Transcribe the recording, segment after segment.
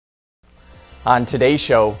On today's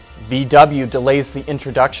show, VW delays the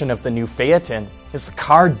introduction of the new Phaeton. Is the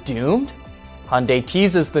car doomed? Hyundai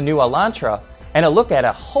teases the new Elantra, and a look at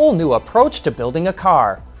a whole new approach to building a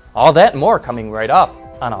car. All that and more coming right up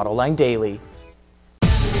on Autoline Daily.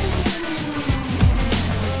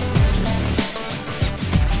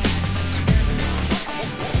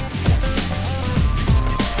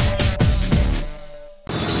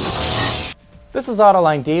 This is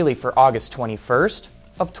Autoline Daily for August 21st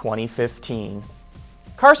of 2015.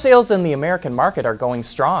 Car sales in the American market are going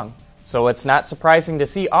strong, so it's not surprising to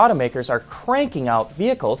see automakers are cranking out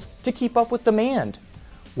vehicles to keep up with demand.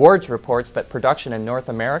 Wards reports that production in North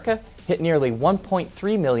America hit nearly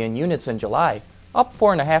 1.3 million units in July, up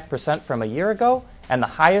 4.5% from a year ago, and the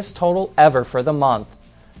highest total ever for the month.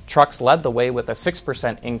 Trucks led the way with a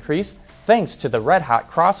 6% increase, thanks to the red-hot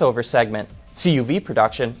crossover segment. CUV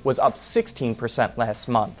production was up 16% last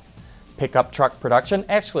month. Pickup truck production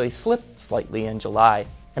actually slipped slightly in July,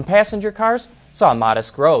 and passenger cars saw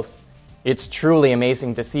modest growth. It's truly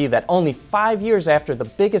amazing to see that only 5 years after the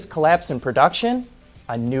biggest collapse in production,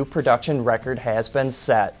 a new production record has been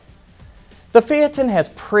set. The Phaeton has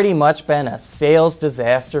pretty much been a sales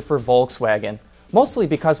disaster for Volkswagen, mostly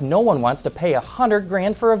because no one wants to pay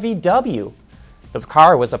 $100,000 for a VW. The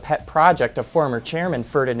car was a pet project of former chairman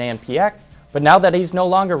Ferdinand Piëch, but now that he's no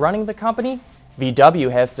longer running the company, VW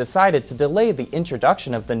has decided to delay the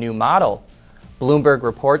introduction of the new model. Bloomberg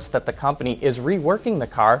reports that the company is reworking the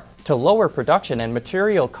car to lower production and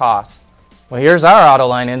material costs. Well, here's our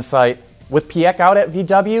Autoline insight. With Piëch out at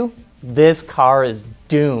VW, this car is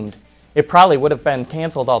doomed. It probably would have been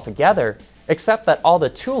canceled altogether, except that all the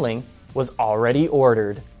tooling was already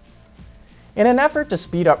ordered. In an effort to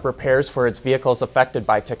speed up repairs for its vehicles affected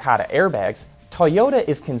by Takata airbags, Toyota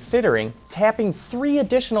is considering tapping 3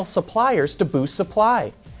 additional suppliers to boost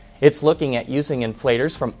supply. It's looking at using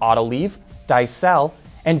inflators from Autoliv, Daicel,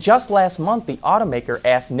 and just last month the automaker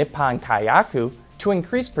asked Nippon Kayaku to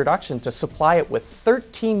increase production to supply it with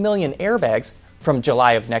 13 million airbags from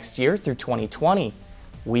July of next year through 2020.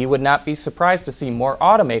 We would not be surprised to see more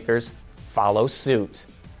automakers follow suit.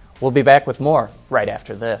 We'll be back with more right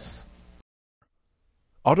after this.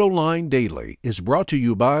 Autoline Daily is brought to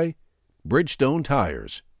you by Bridgestone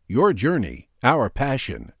Tires, your journey, our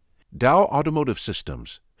passion. Dow Automotive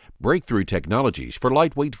Systems, breakthrough technologies for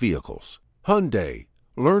lightweight vehicles. Hyundai,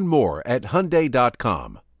 learn more at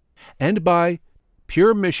Hyundai.com. And by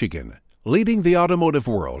Pure Michigan, leading the automotive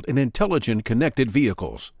world in intelligent connected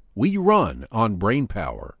vehicles. We run on brain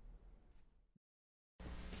power.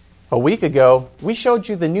 A week ago, we showed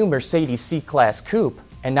you the new Mercedes C-Class Coupe,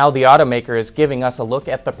 and now the automaker is giving us a look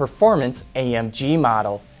at the performance AMG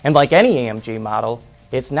model. And like any AMG model,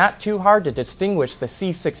 it's not too hard to distinguish the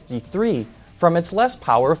C63 from its less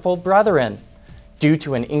powerful brethren. Due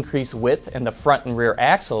to an increased width in the front and rear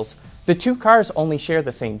axles, the two cars only share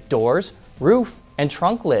the same doors, roof, and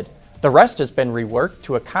trunk lid. The rest has been reworked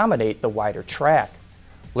to accommodate the wider track.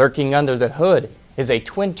 Lurking under the hood is a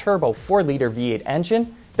twin-turbo 4-liter V8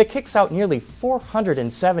 engine that kicks out nearly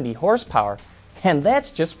 470 horsepower, and that's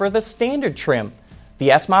just for the standard trim. The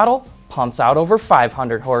S model pumps out over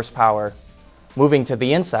 500 horsepower. Moving to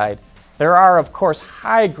the inside, there are of course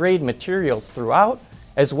high-grade materials throughout,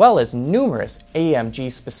 as well as numerous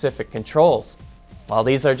AMG-specific controls. While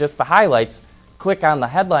these are just the highlights, click on the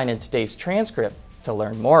headline in today's transcript to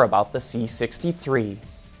learn more about the C63.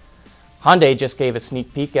 Hyundai just gave a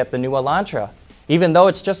sneak peek at the new Elantra. Even though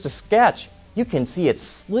it's just a sketch, you can see it's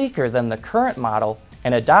sleeker than the current model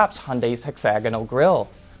and adopts Hyundai's hexagonal grille.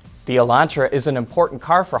 The Elantra is an important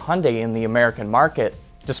car for Hyundai in the American market.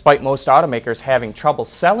 Despite most automakers having trouble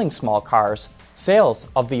selling small cars, sales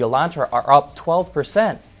of the Elantra are up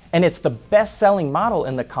 12%, and it's the best-selling model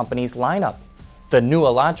in the company's lineup. The new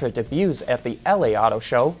Elantra debuts at the LA Auto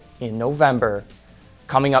Show in November.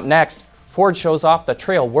 Coming up next, Ford shows off the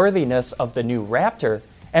trail-worthiness of the new Raptor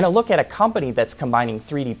and a look at a company that's combining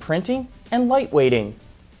 3D printing and lightweighting.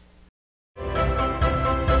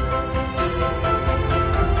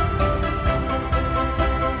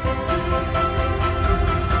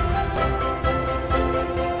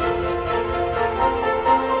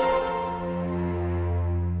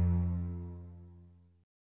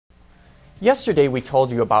 Yesterday we told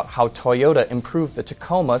you about how Toyota improved the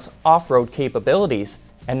Tacoma's off-road capabilities,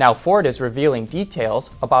 and now Ford is revealing details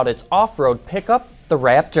about its off-road pickup, the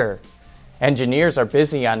Raptor. Engineers are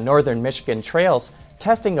busy on northern Michigan trails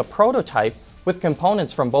testing a prototype with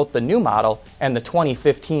components from both the new model and the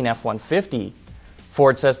 2015 F-150.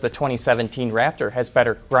 Ford says the 2017 Raptor has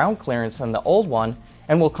better ground clearance than the old one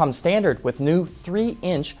and will come standard with new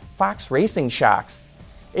 3-inch Fox Racing shocks.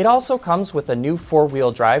 It also comes with a new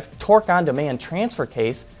 4-wheel drive torque-on-demand transfer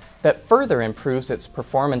case that further improves its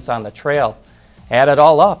performance on the trail. Add it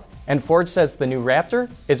all up, and Ford says the new Raptor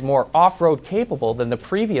is more off-road capable than the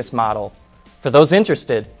previous model. For those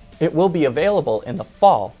interested, it will be available in the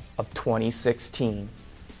fall of 2016.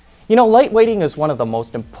 You know, lightweighting is one of the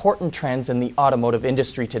most important trends in the automotive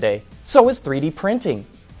industry today. So is 3D printing.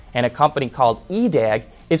 And a company called EDAG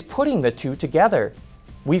is putting the two together.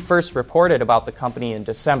 We first reported about the company in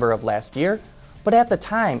December of last year, but at the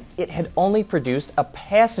time, it had only produced a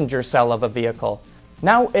passenger cell of a vehicle.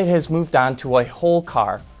 Now it has moved on to a whole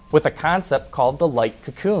car with a concept called the Light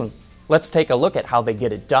Cocoon. Let's take a look at how they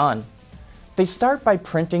get it done. They start by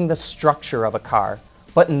printing the structure of a car,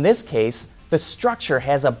 but in this case, the structure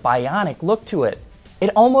has a bionic look to it.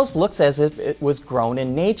 It almost looks as if it was grown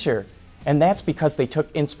in nature, and that's because they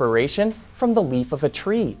took inspiration from the leaf of a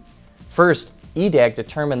tree. First, EDAG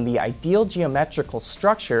determined the ideal geometrical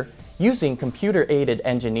structure using computer-aided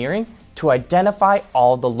engineering to identify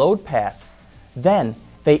all the load paths. Then,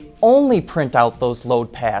 they only print out those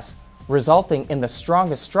load paths, resulting in the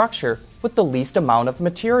strongest structure with the least amount of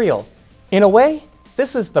material. In a way,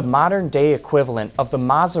 this is the modern-day equivalent of the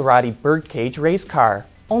Maserati birdcage race car,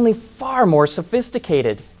 only far more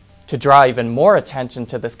sophisticated. To draw even more attention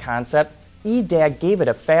to this concept, EDAG gave it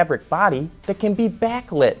a fabric body that can be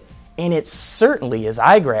backlit, and it certainly is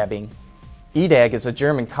eye-grabbing. EDAG is a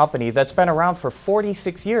German company that's been around for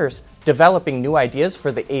 46 years, developing new ideas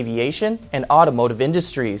for the aviation and automotive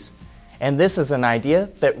industries. And this is an idea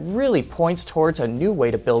that really points towards a new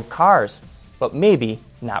way to build cars, but maybe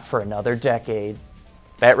not for another decade.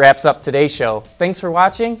 That wraps up today's show. Thanks for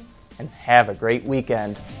watching, and have a great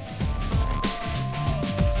weekend.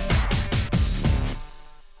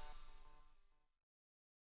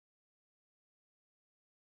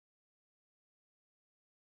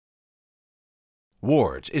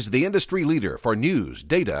 Wards is the industry leader for news,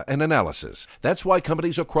 data, and analysis. That's why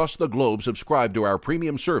companies across the globe subscribe to our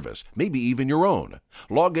premium service, maybe even your own.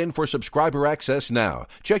 Log in for subscriber access now.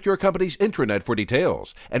 Check your company's intranet for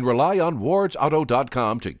details, and rely on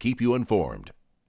wardsauto.com to keep you informed.